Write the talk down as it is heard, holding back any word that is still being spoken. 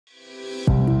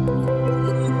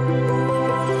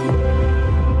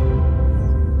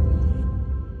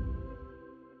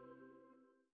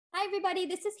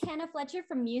everybody. This is Hannah Fletcher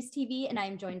from MUSE TV, and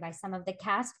I'm joined by some of the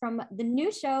cast from the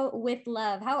new show, With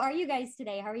Love. How are you guys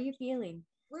today? How are you feeling?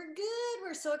 We're good.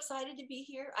 We're so excited to be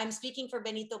here. I'm speaking for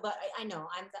Benito, but I know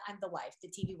I'm the wife, the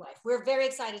TV wife. We're very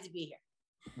excited to be here.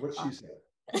 What she said.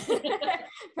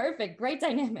 Perfect. Great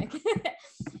dynamic.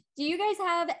 Do you guys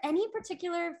have any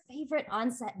particular favorite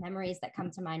on-set memories that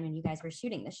come to mind when you guys were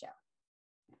shooting the show?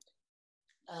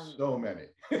 So many.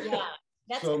 Yeah,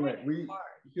 that's so many. Hard.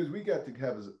 Because we got to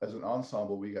have, as an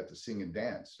ensemble, we got to sing and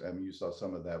dance. I mean, you saw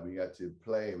some of that. We got to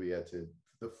play. We had to,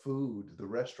 the food, the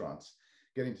restaurants,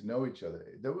 getting to know each other.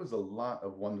 There was a lot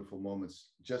of wonderful moments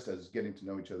just as getting to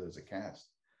know each other as a cast.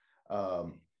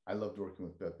 I loved working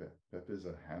with Pepe. Pepe is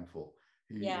a handful.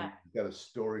 He's got a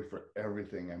story for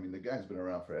everything. I mean, the guy's been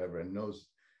around forever and knows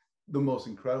the most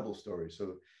incredible stories.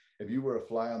 So if you were a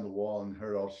fly on the wall and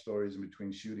heard all stories in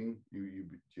between shooting, you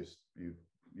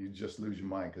just lose your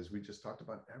mind, because we just talked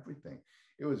about everything.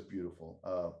 It was beautiful.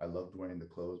 I loved wearing the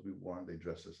clothes we wore. They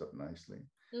dressed us up nicely.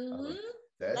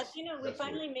 We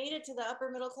finally made it to the upper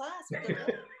middle class with the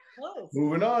clothes.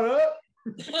 Moving on up.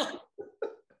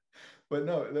 But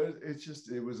no,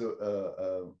 it was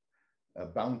a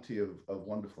bounty of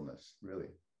wonderfulness, really.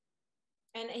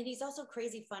 And he's also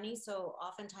crazy funny. So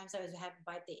oftentimes I would have to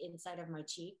bite the inside of my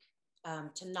cheek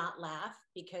to not laugh,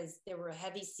 because there were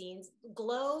heavy scenes.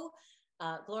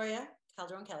 Gloria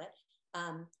Calderón Kellett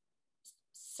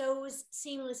sews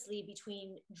seamlessly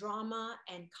between drama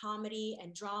and comedy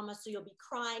and drama. So you'll be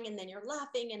crying and then you're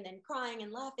laughing and then crying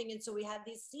and laughing. And so we had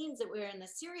these scenes that we were in the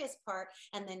serious part,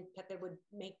 and then Pepe would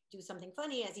do something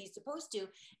funny as he's supposed to.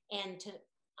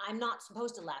 I'm not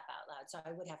supposed to laugh out loud, so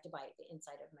I would have to bite the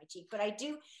inside of my cheek. But I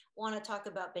do want to talk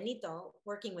about Benito.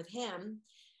 Working with him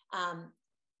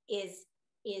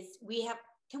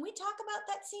can we talk about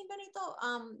that scene, Benito?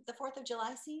 The 4th of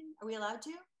July scene? Are we allowed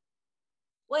to?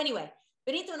 Well, anyway,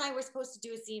 Benito and I were supposed to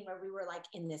do a scene where we were like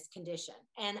in this condition.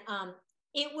 And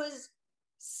it was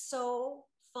so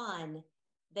fun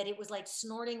that it was like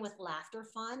snorting with laughter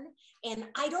fun. And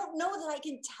I don't know that I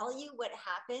can tell you what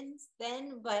happens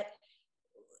then, but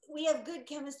we have good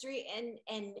chemistry, and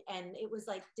it was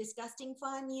like disgusting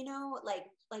fun,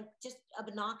 like just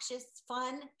obnoxious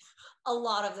fun a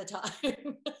lot of the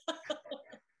time.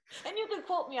 And you can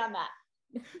quote me on that.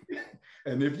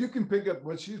 And if you can pick up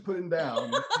what she's putting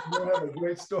down, you'll have a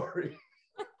great story.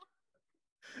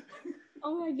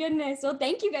 Oh my goodness. Well,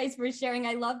 thank you guys for sharing.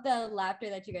 I love the laughter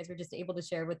that you guys were just able to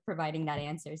share with providing that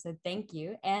answer. So thank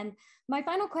you. And my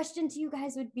final question to you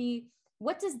guys would be,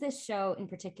 what does this show in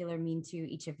particular mean to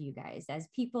each of you guys? As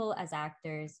people, as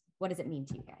actors, what does it mean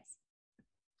to you guys?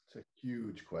 It's a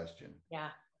huge question. Yeah.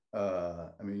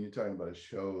 I mean, you're talking about a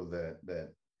show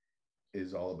that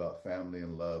is all about family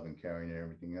and love and caring and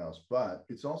everything else, but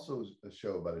it's also a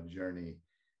show about a journey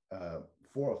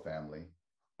for a family.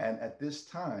 And at this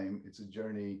time, it's a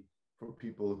journey for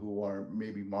people who are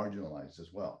maybe marginalized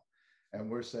as well.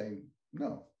 And we're saying,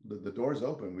 no, the door's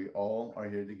open. We all are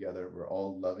here together. We're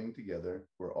all loving together.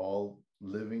 We're all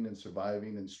living and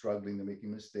surviving and struggling and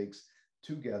making mistakes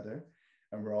together.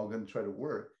 And we're all going to try to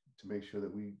work to make sure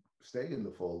that we stay in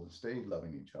the fold and stay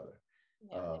loving each other.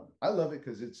 Yeah. I love it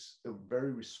because it's a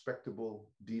very respectable,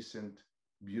 decent,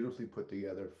 beautifully put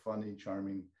together, funny,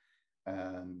 charming,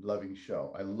 and loving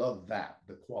show. I love that,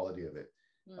 the quality of it,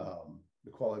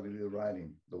 the quality of the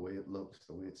writing, the way it looks,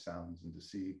 the way it sounds, and to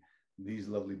see these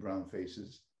lovely brown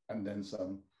faces and then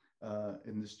some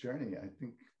in this journey. I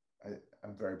think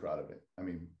I'm very proud of it. I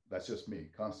mean, that's just me.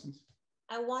 Constance?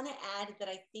 I want to add that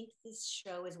I think this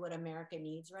show is what America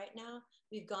needs right now.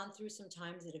 We've gone through some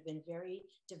times that have been very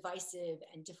divisive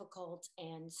and difficult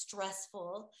and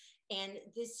stressful. And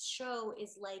this show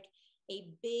is like a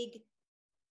big,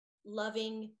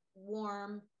 loving,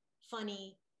 warm,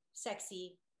 funny,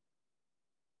 sexy,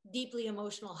 deeply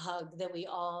emotional hug that we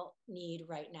all need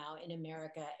right now in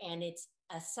America. And it's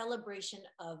a celebration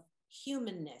of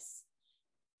humanness,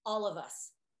 all of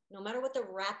us. No matter what the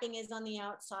wrapping is on the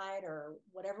outside or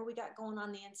whatever we got going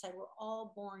on the inside, we're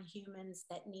all born humans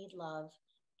that need love.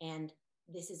 And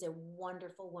this is a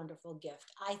wonderful, wonderful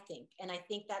gift, I think. And I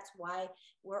think that's why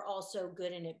we're all so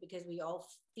good in it, because we all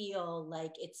feel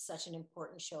like it's such an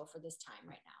important show for this time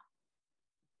right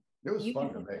now. It was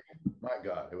fun to make. My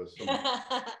God, it was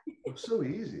so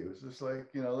easy. It was just like,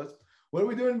 what are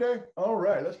we doing today? All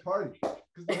right, let's party.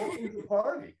 Because the whole thing's a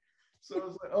party. So it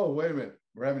was like, oh, wait a minute,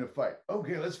 we're having a fight.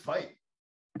 Okay, let's fight.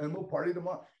 And we'll party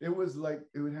tomorrow. It was like,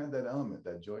 it would have that element,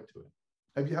 that joy to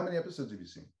it. How many episodes have you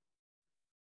seen?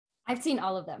 I've seen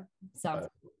all of them. So.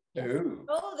 Yes.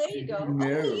 Oh, there you go. No.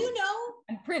 Oh, you know.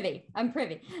 I'm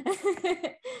privy.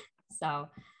 So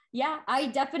Yeah,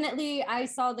 I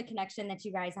saw the connection that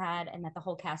you guys had and that the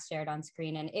whole cast shared on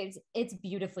screen, and it's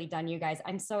beautifully done, you guys.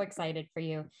 I'm so excited for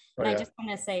you. And I just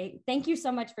want to say thank you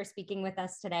so much for speaking with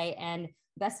us today, and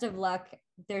best of luck.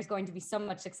 There's going to be so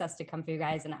much success to come for you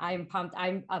guys, and I'm pumped.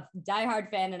 I'm a diehard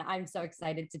fan, and I'm so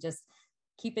excited to just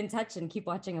keep in touch and keep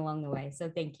watching along the way. So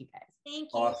thank you guys. Thank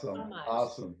you so much.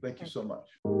 Awesome. Thank you so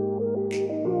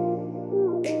much.